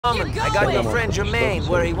I got your friend Jermaine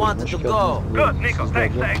where he wanted to go. Good, Nico.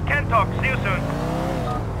 Thanks. Can't talk. See you soon.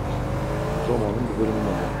 Romanın bir bölümüne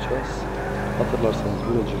bakacağız. Hatırlarsanız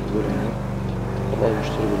bir önceki bölümde olay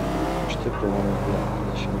müşteri bölümünde gitmiştik. Romanın bir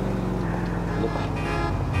arkadaşını alıp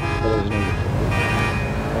garajına götürdük.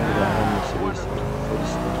 Orada aranma seviyesini,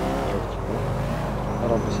 polisler,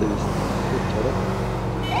 aranma seviyesini kurtarıp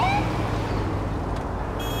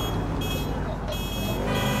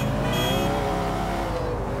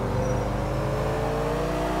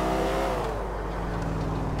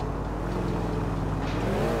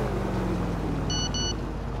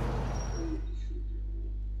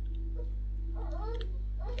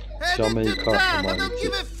jameikalı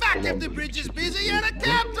emaneti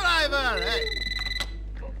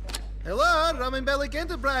Hello, Roman Bellic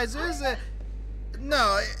Enterprises.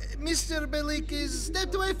 No, Mr. Bellic is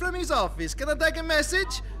stepped away from his office. Can I take a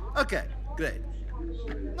message? Okay, great.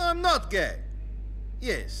 No, I'm not gay.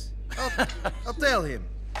 Yes, I'll tell him.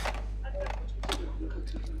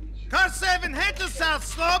 Car 7, head to South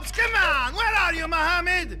Slopes. Come on, where are you,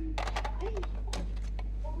 Mohammed?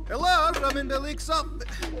 Hello, Roman Belic's office.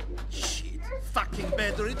 Shit, fucking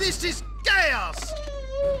battery. This is chaos.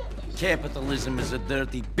 Capitalism is a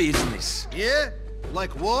dirty business. Yeah?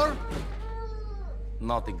 Like war?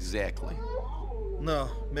 Not exactly. No,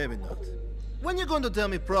 maybe not. When you going to tell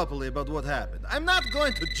me properly about what happened? I'm not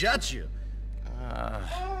going to judge you.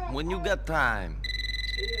 When you got time.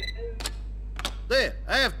 There,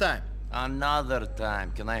 I have time. Another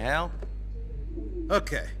time. Can I help?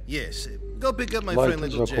 Okay, yes. Go pick up my friend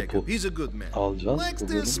little Jacob. He's a good man. Likes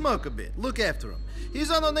to smoke a bit. Look after him. He's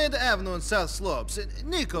on Oneida Avenue in South Slopes.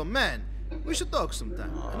 Nico, man, we should talk sometime.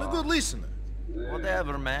 I'm a good listener.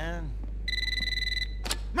 Whatever, man.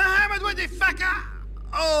 Mohammed, what the fucker?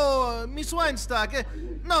 Oh, Miss Weinstock.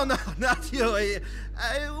 No, not you.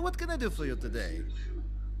 What can I do for you today?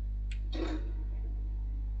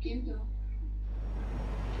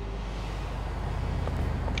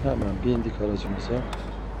 Hemen bindik aracımıza.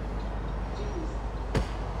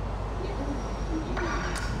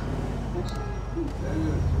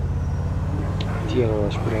 Diğer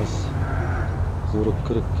araç biraz vurup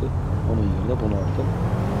kırıktı. Onun yerine bunu aldım.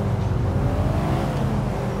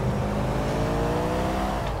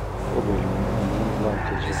 O bölümün hemen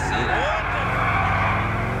lampacı.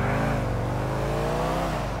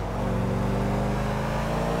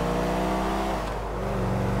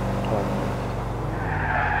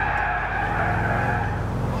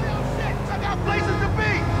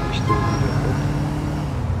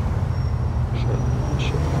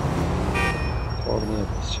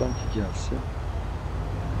 Basacağım ki gelsin.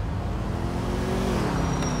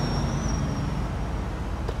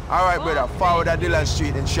 All right, brother. Forward at Dillon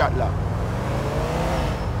Street in Shatlock.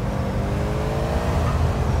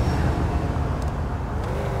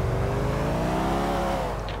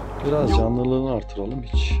 Biraz canlılığını artıralım.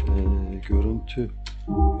 Hiç görüntü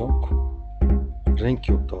yok. Renk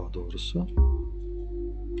yok daha doğrusu.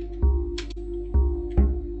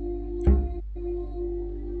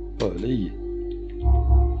 Böyle iyi.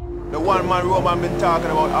 The one man Roman been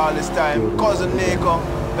talking about all this time, cousin Nico,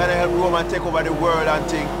 gonna help Roman take over the world and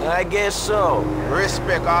thing. I guess so.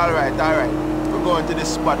 Respect, all right. We're going to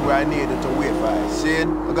this spot where I needed to wait for it. See,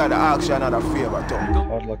 I gotta ask you another favor too.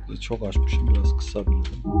 Parlaklığı çok açmışım, biraz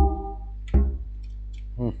kısabilirim.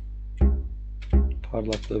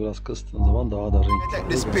 Parlaklığı biraz kıstığın zaman daha da renkli. Take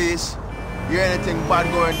this piece. Hear anything bad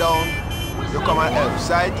going down? You come and help,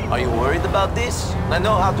 sight? Are you worried about this? I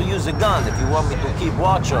know how to use a gun if you want me to keep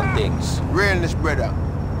watch on things. Realness, brother.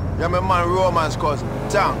 You're my man Roman's cousin.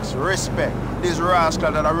 Thanks, respect. These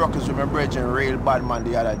rascals that are rockers with my brethren real bad man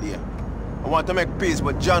the other day. I want to make peace,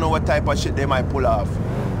 but John know what type of shit they might pull off.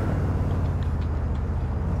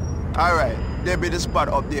 Alright, there be the spot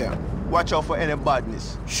up there. Watch out for any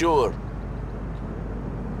badness. Sure.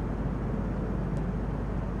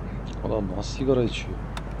 Adam nasıl sigara içiyor?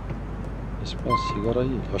 Resmen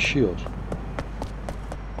sigarayı yaşıyor.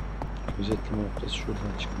 Gözetleme noktası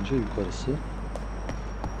şuradan çıkınca yukarısı.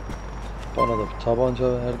 Bana da bir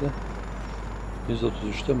tabanca verdi.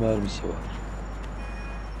 133'te mermisi var.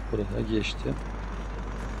 Buraya geçtim.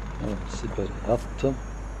 Evet, siperi attım.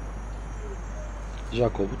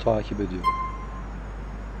 Jacob'u takip ediyorum.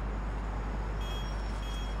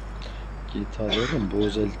 GTA'ların bu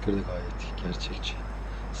özellikleri de gayet gerçekçi.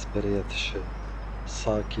 Sipere yatışı,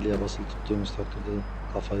 sağ kiliğe basılı tuttuğumuz takdirde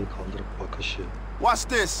kafayı kaldırıp bakışı. What's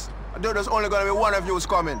this? I thought there's only gonna be one of you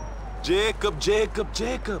coming. Jacob.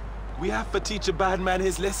 We have to teach a bad man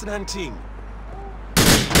his lesson and thing.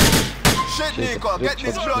 Shit, Nico, get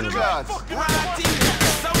this blood clots.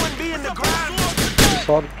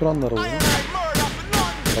 Sabit duranlara vurun.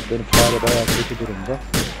 Bak benim fare bayağı kötü durumda.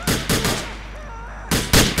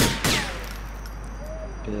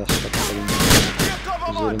 Beyaz şapkalıyım.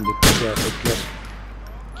 Üzerimdeki kıyafetler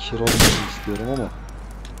kir olmasını istiyorum ama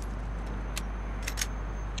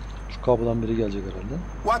şu kapıdan biri gelecek herhalde.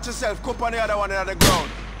 Watch yourself, cup on the other one on the ground.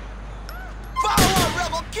 Forward,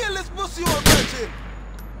 rebel, kill this pussy old virgin.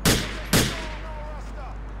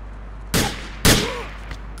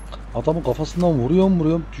 Adamın kafasından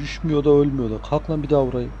vuruyorum düşmüyor da ölmüyor da. Kalk lan bir daha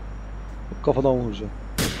vurayım. Kafadan vuracağım.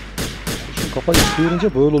 Şu kafayı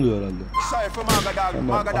sıyırınca böyle oluyor herhalde.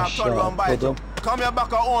 Hemen aşağı atladım.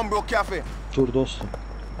 Dur dostum.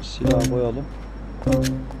 Silahı koyalım.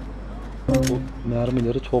 Bu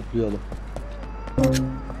mermileri toplayalım.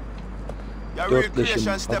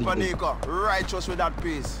 Dörtleşim. Hadi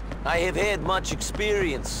gidelim. I have had much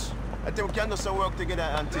experience. I think we can do some work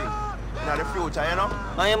together and thing. In the future, you know?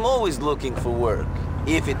 I am always looking for work,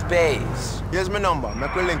 if it pays. Here's my number.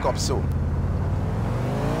 Make we link up soon.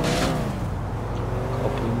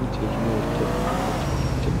 Kapıyı tekme örtü.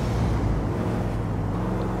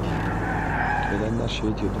 Gelenler şey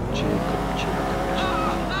diyordu. Jameikalı.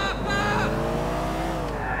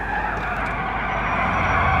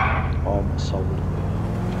 Ama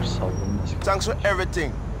savrulmuyor. Savrulmaz. Thanks for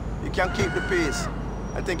everything. You can keep the peace.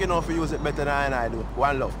 I think you know if you use it better than I do.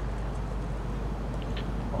 One love.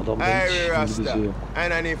 Adamda hiç İngilizce yok.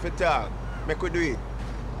 And I need to talk. Make we do it.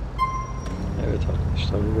 Evet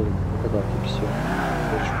arkadaşlar bu bölüm bu kadar da bir şey.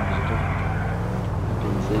 Görüşmek üzere.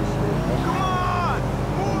 Hepinize iyi seyirler.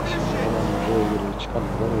 Oraya göre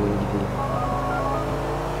çıkanlar oraya gidelim.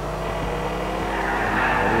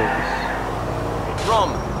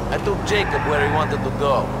 Roman, I took Jacob where he wanted to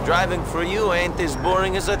go. Driving for you ain't as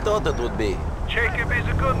boring as I thought it would be. Jacob is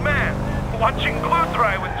a good man. Watching glue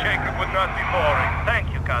dry with Jacob would not be boring.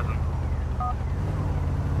 Thank you, cousin.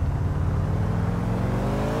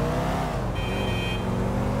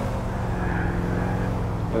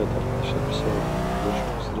 Evet arkadaşlar bir sonraki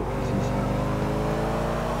görüşmek üzere.